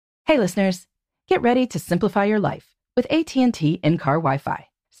Hey listeners, get ready to simplify your life with AT&T in-car Wi-Fi.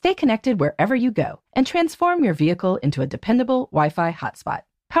 Stay connected wherever you go and transform your vehicle into a dependable Wi-Fi hotspot.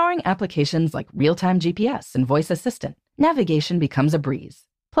 Powering applications like real-time GPS and voice assistant, navigation becomes a breeze.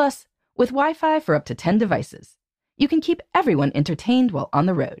 Plus, with Wi-Fi for up to 10 devices, you can keep everyone entertained while on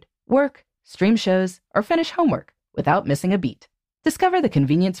the road, work, stream shows, or finish homework without missing a beat. Discover the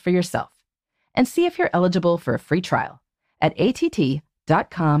convenience for yourself and see if you're eligible for a free trial at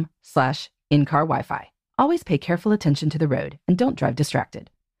att.com/in-car Wi-Fi. Always pay careful attention to the road and don't drive distracted.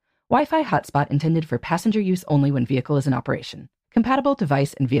 Wi-Fi hotspot intended for passenger use only when vehicle is in operation. Compatible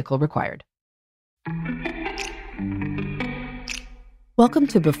device and vehicle required. Welcome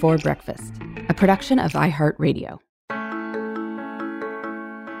to Before Breakfast, a production of iHeartRadio.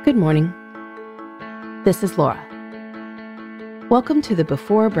 Good morning. This is Laura. Welcome to the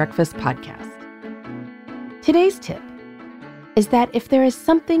Before Breakfast podcast. Today's tip is that if there is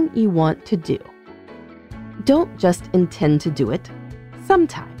something you want to do, don't just intend to do it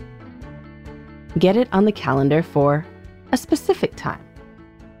sometime. Get it on the calendar for a specific time.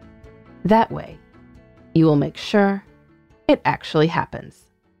 That way, you will make sure it actually happens.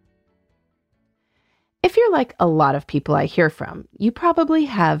 If you're like a lot of people I hear from, you probably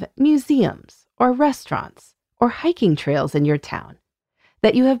have museums or restaurants or hiking trails in your town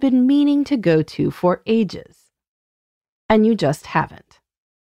that you have been meaning to go to for ages, and you just haven't.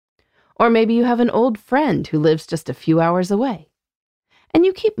 Or maybe you have an old friend who lives just a few hours away, and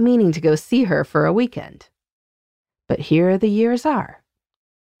you keep meaning to go see her for a weekend. But here the years are,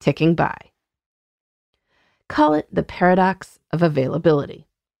 ticking by. Call it the paradox of availability.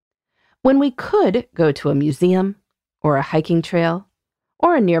 When we could go to a museum or a hiking trail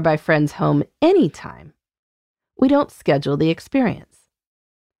or a nearby friend's home anytime, we don't schedule the experience.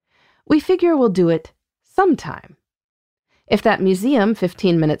 We figure we'll do it sometime. If that museum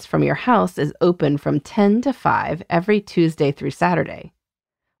 15 minutes from your house is open from 10 to 5 every Tuesday through Saturday,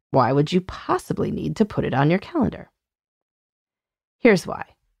 why would you possibly need to put it on your calendar? Here's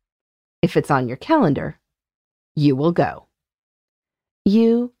why. If it's on your calendar, you will go.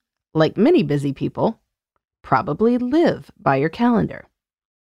 You, like many busy people, probably live by your calendar.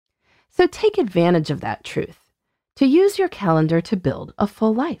 So take advantage of that truth to use your calendar to build a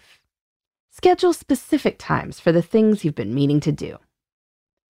full life. Schedule specific times for the things you've been meaning to do.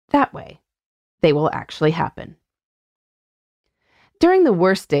 That way, they will actually happen. During the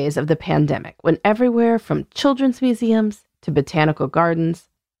worst days of the pandemic, when everywhere from children's museums to botanical gardens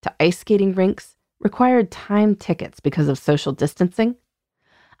to ice skating rinks required timed tickets because of social distancing,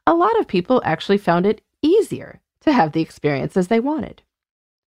 a lot of people actually found it easier to have the experiences they wanted.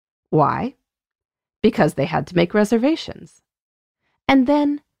 Why? Because they had to make reservations. And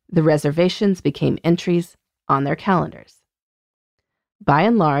then the reservations became entries on their calendars. By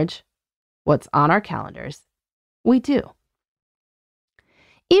and large, what's on our calendars, we do.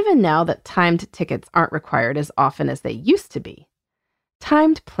 Even now that timed tickets aren't required as often as they used to be,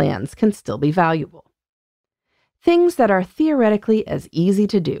 timed plans can still be valuable. Things that are theoretically as easy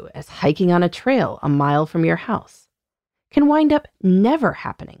to do as hiking on a trail a mile from your house can wind up never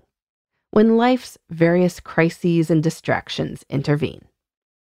happening when life's various crises and distractions intervene.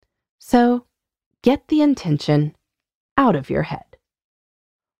 So, get the intention out of your head.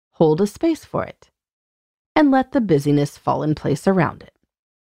 Hold a space for it, and let the busyness fall in place around it.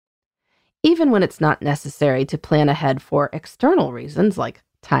 Even when it's not necessary to plan ahead for external reasons like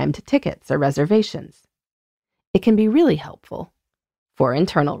timed tickets or reservations, it can be really helpful for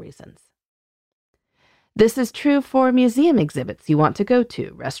internal reasons. This is true for museum exhibits you want to go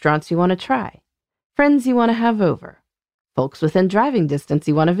to, restaurants you want to try, friends you want to have over, folks within driving distance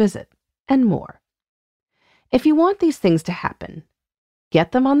you want to visit, and more. If you want these things to happen,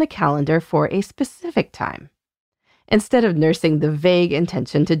 get them on the calendar for a specific time, instead of nursing the vague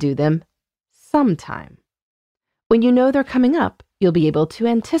intention to do them sometime. When you know they're coming up, you'll be able to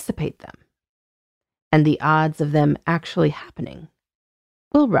anticipate them, and the odds of them actually happening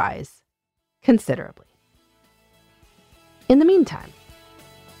will rise considerably. In the meantime,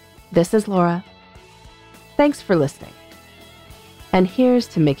 this is Laura. Thanks for listening, and here's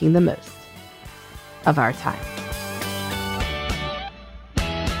to making the most of our time.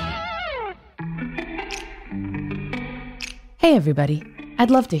 Hey everybody, I'd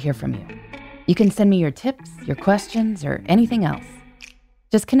love to hear from you. You can send me your tips, your questions, or anything else.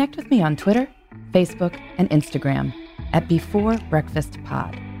 Just connect with me on Twitter, Facebook, and Instagram at Before Breakfast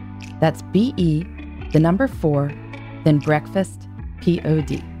Pod. That's BE, the number 4, then breakfast,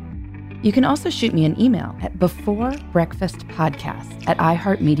 POD. You can also shoot me an email at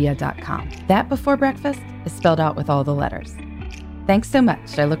beforebreakfastpodcast@iheartmedia.com. That Before Breakfast is spelled out with all the letters. Thanks so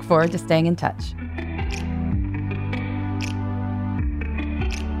much. I look forward to staying in touch.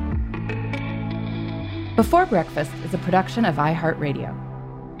 Before Breakfast is a production of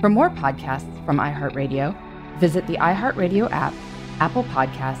iHeartRadio. For more podcasts from iHeartRadio, visit the iHeartRadio app, Apple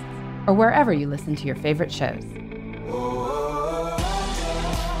Podcasts, or wherever you listen to your favorite shows.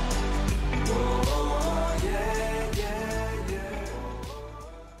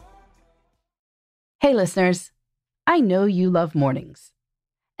 Hey listeners, I know you love mornings.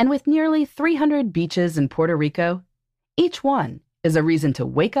 And with nearly 300 beaches in Puerto Rico, each one is a reason to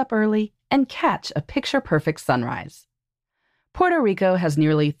wake up early and catch a picture-perfect sunrise. Puerto Rico has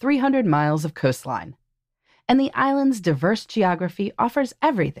nearly 300 miles of coastline, and the island's diverse geography offers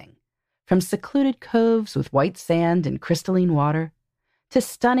everything from secluded coves with white sand and crystalline water to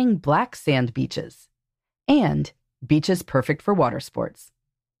stunning black sand beaches and beaches perfect for water sports.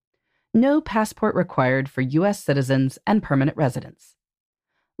 No passport required for U.S. citizens and permanent residents.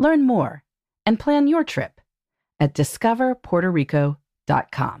 Learn more and plan your trip at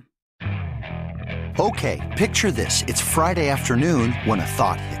discoverpuertorico.com. Okay, picture this. It's Friday afternoon when a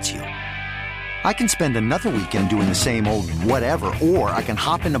thought hits you. I can spend another weekend doing the same old whatever, or I can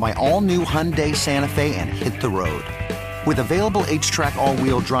hop into my all-new Hyundai Santa Fe and hit the road. With available H-Track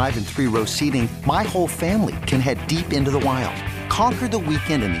all-wheel drive and 3-row seating, my whole family can head deep into the wild. Conquer the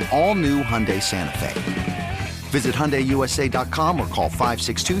weekend in the all-new Hyundai Santa Fe. Visit HyundaiUSA.com or call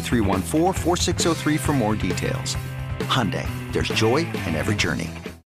 562-314-4603 for more details. Hyundai, there's joy in every journey.